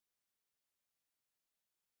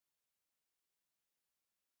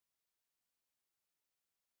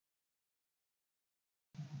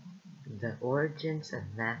The origins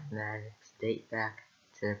of mathematics date back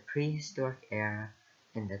to the prehistoric era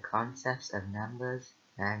in the concepts of numbers,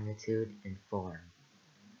 magnitude, and form.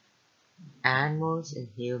 Animals and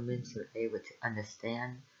humans were able to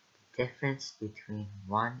understand the difference between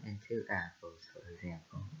 1 and 2 apples, for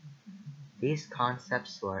example. These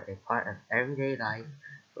concepts were a part of everyday life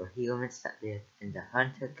for humans that lived in the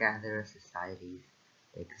hunter-gatherer societies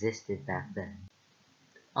that existed back then.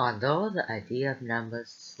 Although the idea of numbers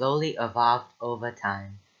slowly evolved over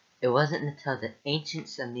time, it wasn't until the ancient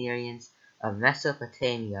Sumerians of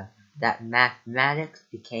Mesopotamia that mathematics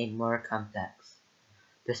became more complex.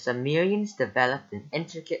 The Sumerians developed an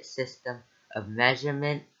intricate system of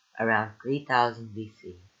measurement around 3000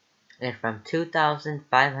 BC, and from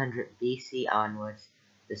 2500 BC onwards,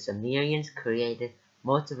 the Sumerians created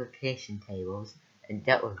multiplication tables and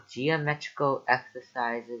dealt with geometrical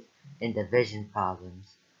exercises and division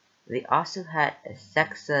problems. They also had a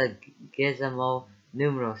sexagesimal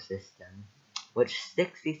numeral system, which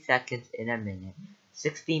 60 seconds in a minute,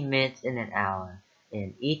 60 minutes in an hour,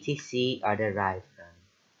 and etc. are derived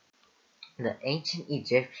from. The ancient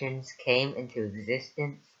Egyptians came into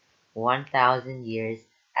existence 1,000 years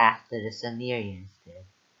after the Sumerians did.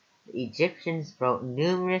 The Egyptians wrote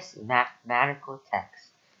numerous mathematical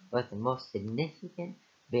texts, with the most significant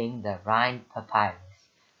being the Rhind Papyrus,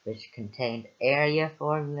 which contained area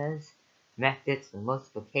formulas, methods of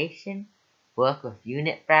multiplication, work with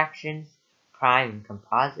unit fractions, prime and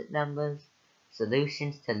composite numbers,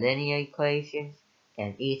 solutions to linear equations,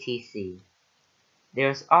 and etc. There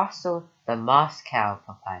is also the Moscow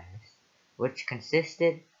Papyrus, which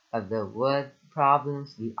consisted of the word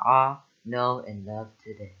problems we all know and love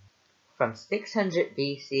today. From 600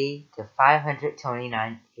 BC to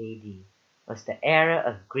 529 AD was the era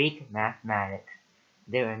of Greek mathematics.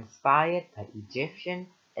 They were inspired by Egyptian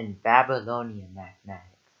and Babylonian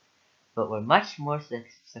mathematics, but were much more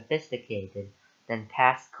sophisticated than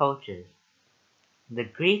past cultures. The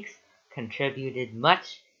Greeks contributed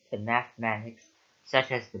much to mathematics,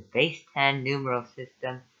 such as the base 10 numeral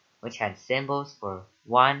system, which had symbols for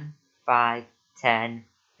 1, 5, 10,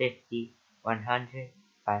 50, 100,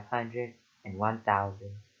 500, and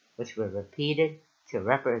 1000, which were repeated to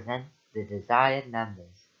represent the desired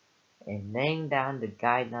numbers, and laying down the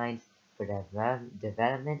guidelines for the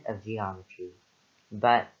development of geometry.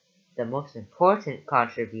 But the most important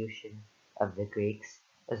contribution of the Greeks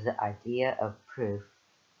was the idea of proof,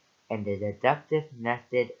 and the deductive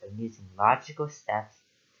method of using logical steps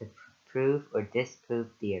to prove or disprove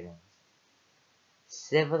theorems.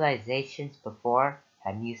 Civilizations before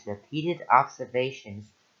had used repeated observations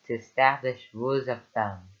to establish rules of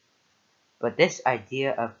thumb, but this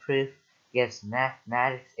idea of proof gives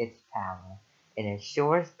mathematics its power, and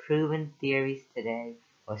ensures proven theories today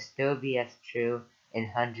will still be as true in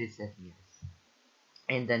hundreds of years.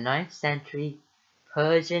 In the 9th century,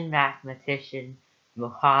 Persian mathematician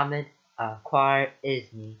Muhammad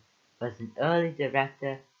al-Khwarizmi was an early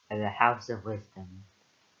director of the House of Wisdom.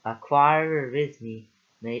 Al-Khwarizmi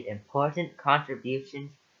made important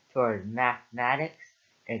contributions toward mathematics,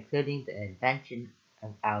 including the invention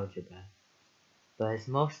of algebra. But his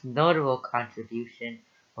most notable contribution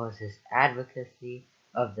was his advocacy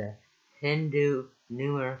of the Hindu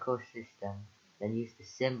numerical system that used the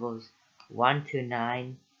symbols 1 to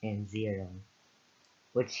 9 and 0,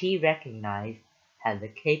 which he recognized had the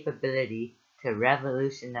capability to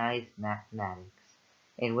revolutionize mathematics,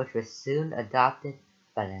 and which was soon adopted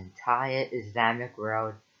by the entire Islamic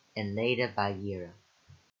world and later by Europe.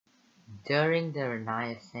 During the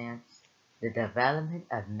Renaissance, the development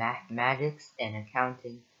of mathematics and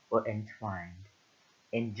accounting were entwined,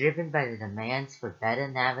 and driven by the demands for better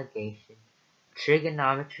navigation,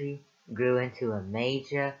 trigonometry grew into a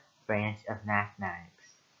major branch of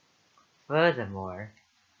mathematics. Furthermore,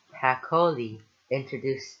 Paccoli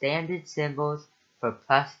introduced standard symbols for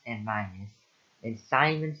plus and minus, and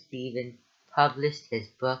Simon Stevens published his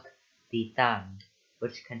book The Thumb,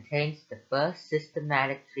 which contains the first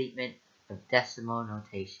systematic treatment of decimal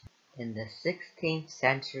notation. In the 16th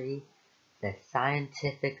century, the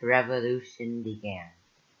scientific revolution began.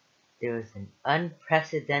 There was an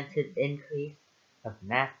unprecedented increase of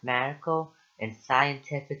mathematical and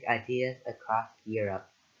scientific ideas across Europe.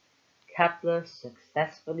 Kepler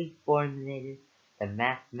successfully formulated the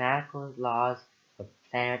mathematical laws of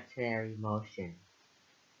planetary motion.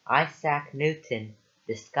 Isaac Newton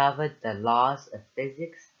discovered the laws of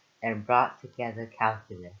physics and brought together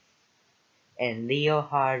calculus, and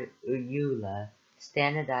Leonhard Euler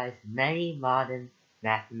standardized many modern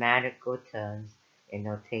mathematical terms and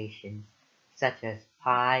notations, such as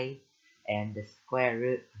pi and the square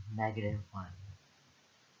root of -1.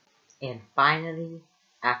 And finally,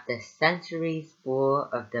 after centuries full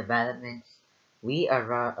of developments, we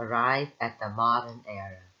arrive at the modern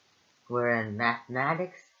era, wherein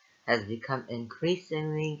mathematics has become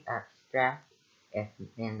increasingly abstract and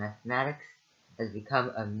mathematics has become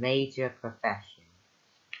a major profession.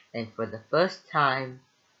 And for the first time,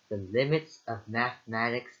 the limits of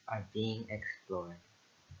mathematics are being explored.